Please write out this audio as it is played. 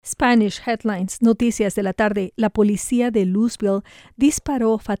Spanish Headlines, noticias de la tarde. La policía de Louisville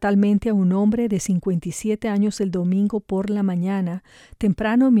disparó fatalmente a un hombre de 57 años el domingo por la mañana,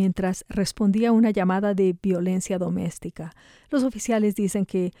 temprano mientras respondía a una llamada de violencia doméstica. Los oficiales dicen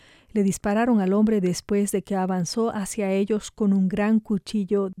que le dispararon al hombre después de que avanzó hacia ellos con un gran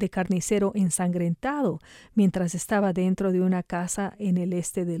cuchillo de carnicero ensangrentado mientras estaba dentro de una casa en el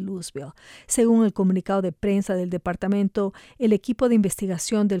este de Louisville. Según el comunicado de prensa del departamento, el equipo de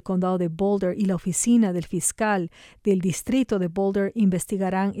investigación del condado de Boulder y la oficina del fiscal del distrito de Boulder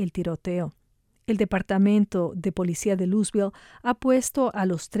investigarán el tiroteo. El Departamento de Policía de Louisville ha puesto a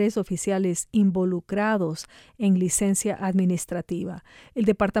los 3 oficiales involucrados en licencia administrativa. El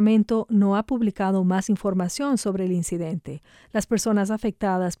departamento no ha publicado más información sobre el incidente. Las personas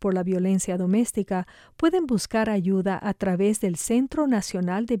afectadas por la violencia doméstica pueden buscar ayuda a través del Centro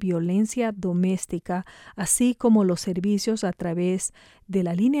Nacional de Violencia Doméstica, así como los servicios a través de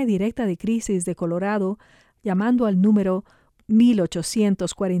la línea directa de crisis de Colorado, llamando al número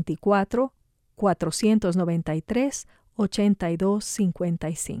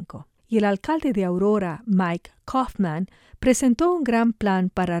 1844-493-8255. Y el alcalde de Aurora, Mike Kaufman, presentó un gran plan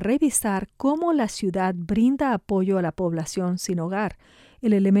para revisar cómo la ciudad brinda apoyo a la población sin hogar.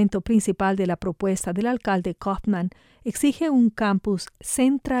 El elemento principal de la propuesta del alcalde Kaufman exige un campus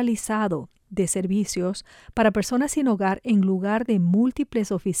centralizado de servicios para personas sin hogar en lugar de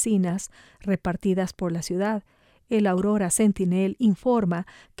múltiples oficinas repartidas por la ciudad. El Aurora Sentinel informa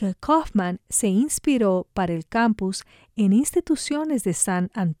que Kaufman se inspiró para el campus en instituciones de San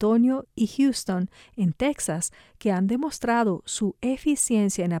Antonio y Houston, en Texas, que han demostrado su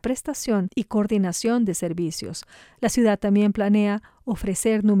eficiencia en la prestación y coordinación de servicios. La ciudad también planea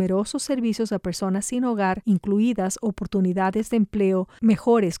ofrecer numerosos servicios a personas sin hogar, incluidas oportunidades de empleo,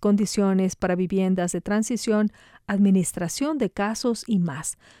 mejores condiciones para viviendas de transición, administración de casos y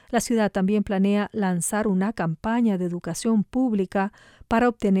más. La ciudad también planea lanzar una campaña de educación pública para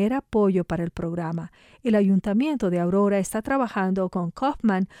obtener apoyo para el programa. El Ayuntamiento de Aurora está trabajando con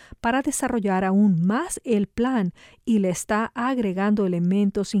Kaufman para desarrollar aún más el plan y le está agregando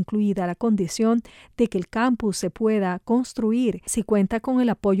elementos, incluida la condición de que el campus se pueda construir si cuenta con el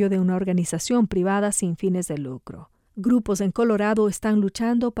apoyo de una organización privada sin fines de lucro. Grupos en Colorado están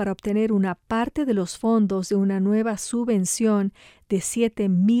luchando para obtener una parte de los fondos de una nueva subvención de $7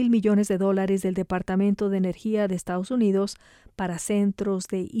 mil millones del Departamento de Energía de Estados Unidos para centros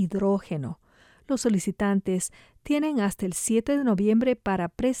de hidrógeno. Los solicitantes tienen hasta el 7 de noviembre para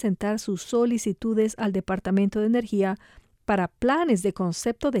presentar sus solicitudes al Departamento de Energía para planes de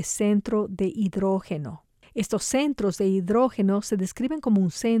concepto de centro de hidrógeno. Estos centros de hidrógeno se describen como un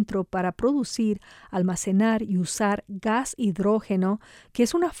centro para producir, almacenar y usar gas hidrógeno, que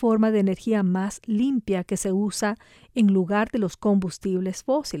es una forma de energía más limpia que se usa en lugar de los combustibles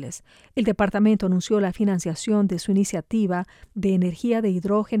fósiles. El departamento anunció la financiación de su iniciativa de energía de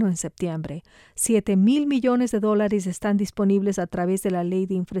hidrógeno en septiembre. $7 mil millones están disponibles a través de la Ley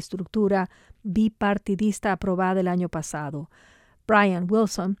de Infraestructura bipartidista aprobada el año pasado. Brian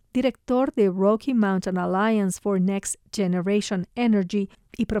Wilson, director de Rocky Mountain Alliance for Next Generation Energy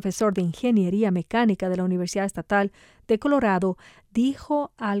y profesor de Ingeniería Mecánica de la Universidad Estatal de Colorado,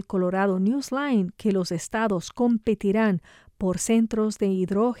 dijo al Colorado Newsline que los estados competirán por centros de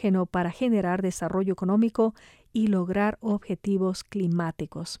hidrógeno para generar desarrollo económico y lograr objetivos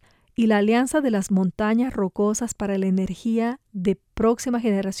climáticos. Y la Alianza de las Montañas Rocosas para la Energía de Próxima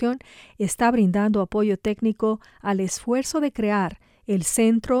Generación está brindando apoyo técnico al esfuerzo de crear el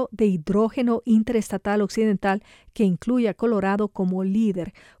Centro de Hidrógeno Interestatal Occidental, que incluye a Colorado como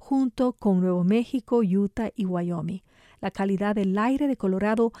líder, junto con Nuevo México, Utah y Wyoming. La calidad del aire de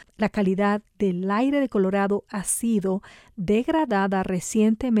Colorado ha sido degradada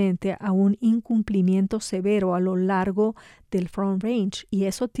recientemente a un incumplimiento severo a lo largo del Front Range, y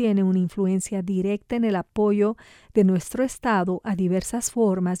eso tiene una influencia directa en el apoyo de nuestro estado a diversas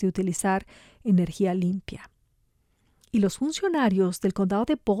formas de utilizar energía limpia. Y los funcionarios del condado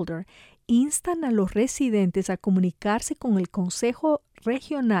de Boulder instan a los residentes a comunicarse con el Consejo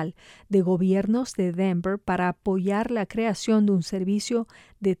Regional de Gobiernos de Denver para apoyar la creación de un servicio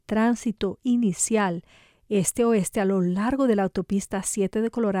de tránsito inicial este-oeste a lo largo de la autopista 7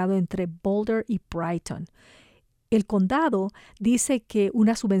 de Colorado entre Boulder y Brighton. El condado dice que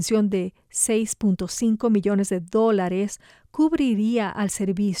una subvención de $6.5 millones cubriría al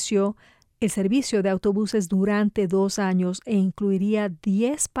servicio el servicio de autobuses durante 2 años e incluiría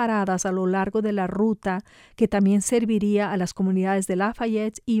 10 paradas a lo largo de la ruta que también serviría a las comunidades de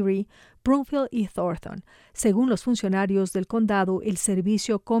Lafayette, Erie, Broomfield y Thornton. Según los funcionarios del condado, el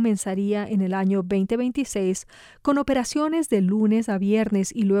servicio comenzaría en el año 2026 con operaciones de lunes a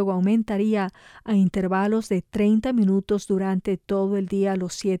viernes y luego aumentaría a intervalos de 30 minutos durante todo el día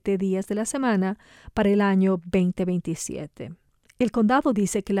los 7 días de la semana para el año 2027. El condado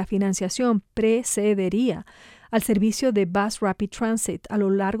dice que la financiación precedería al servicio de Bus Rapid Transit a lo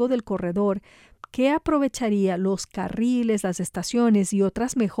largo del corredor, que aprovecharía los carriles, las estaciones y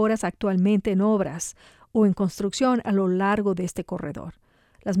otras mejoras actualmente en obras o en construcción a lo largo de este corredor.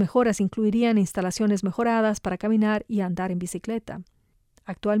 Las mejoras incluirían instalaciones mejoradas para caminar y andar en bicicleta.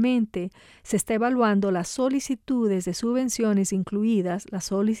 Actualmente se está evaluando las solicitudes de subvenciones, incluidas las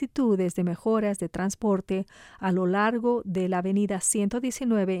solicitudes de mejoras de transporte a lo largo de la avenida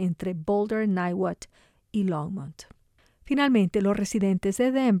 119 entre Boulder, Niwot y Longmont. Finalmente, los residentes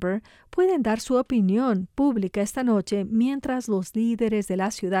de Denver pueden dar su opinión pública esta noche mientras los líderes de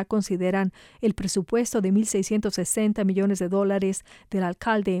la ciudad consideran el presupuesto de $1,660 millones del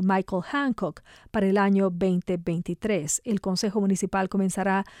alcalde Michael Hancock para el año 2023. El Consejo Municipal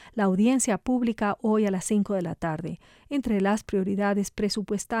comenzará la audiencia pública hoy a las 5 de la tarde. Entre las prioridades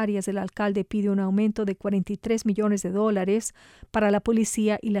presupuestarias, el alcalde pide un aumento de $43 millones para la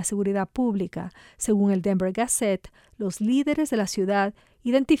policía y la seguridad pública. Según el Denver Gazette, los líderes de la ciudad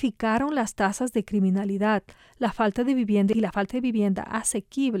identificaron las tasas de criminalidad, la falta de vivienda y la falta de vivienda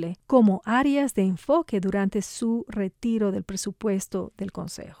asequible como áreas de enfoque durante su retiro del presupuesto del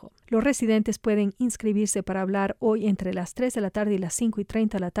Consejo. Los residentes pueden inscribirse para hablar hoy entre las 3 de la tarde y las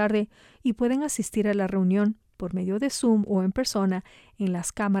 5:30 de la tarde y pueden asistir a la reunión por medio de Zoom o en persona en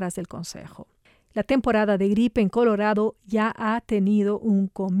las cámaras del Consejo. La temporada de gripe en Colorado ya ha tenido un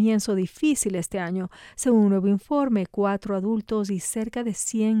comienzo difícil este año. Según un nuevo informe, 4 adultos y cerca de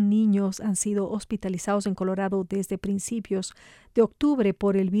 100 niños han sido hospitalizados en Colorado desde principios de octubre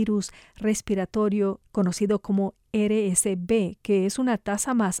por el virus respiratorio conocido como RSV, que es una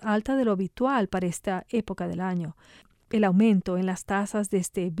tasa más alta de lo habitual para esta época del año. El aumento en las tasas de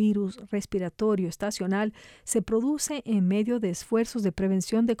este virus respiratorio estacional se produce en medio de esfuerzos de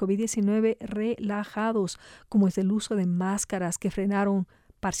prevención de COVID-19 relajados, como es el uso de máscaras que frenaron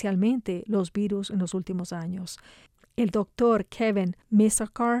parcialmente los virus en los últimos años. El doctor Kevin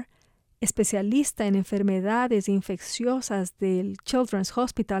Misakar, especialista en enfermedades infecciosas del Children's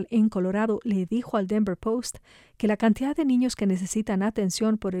Hospital en Colorado, le dijo al Denver Post que la cantidad de niños que necesitan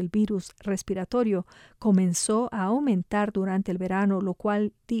atención por el virus respiratorio comenzó a aumentar durante el verano, lo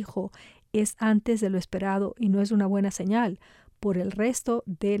cual, dijo, es antes de lo esperado y no es una buena señal por el resto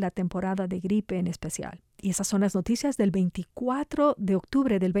de la temporada de gripe en especial. Y esas son las noticias del 24 de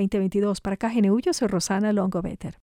octubre del 2022. Para KGNU, yo soy Rosana Longoveter.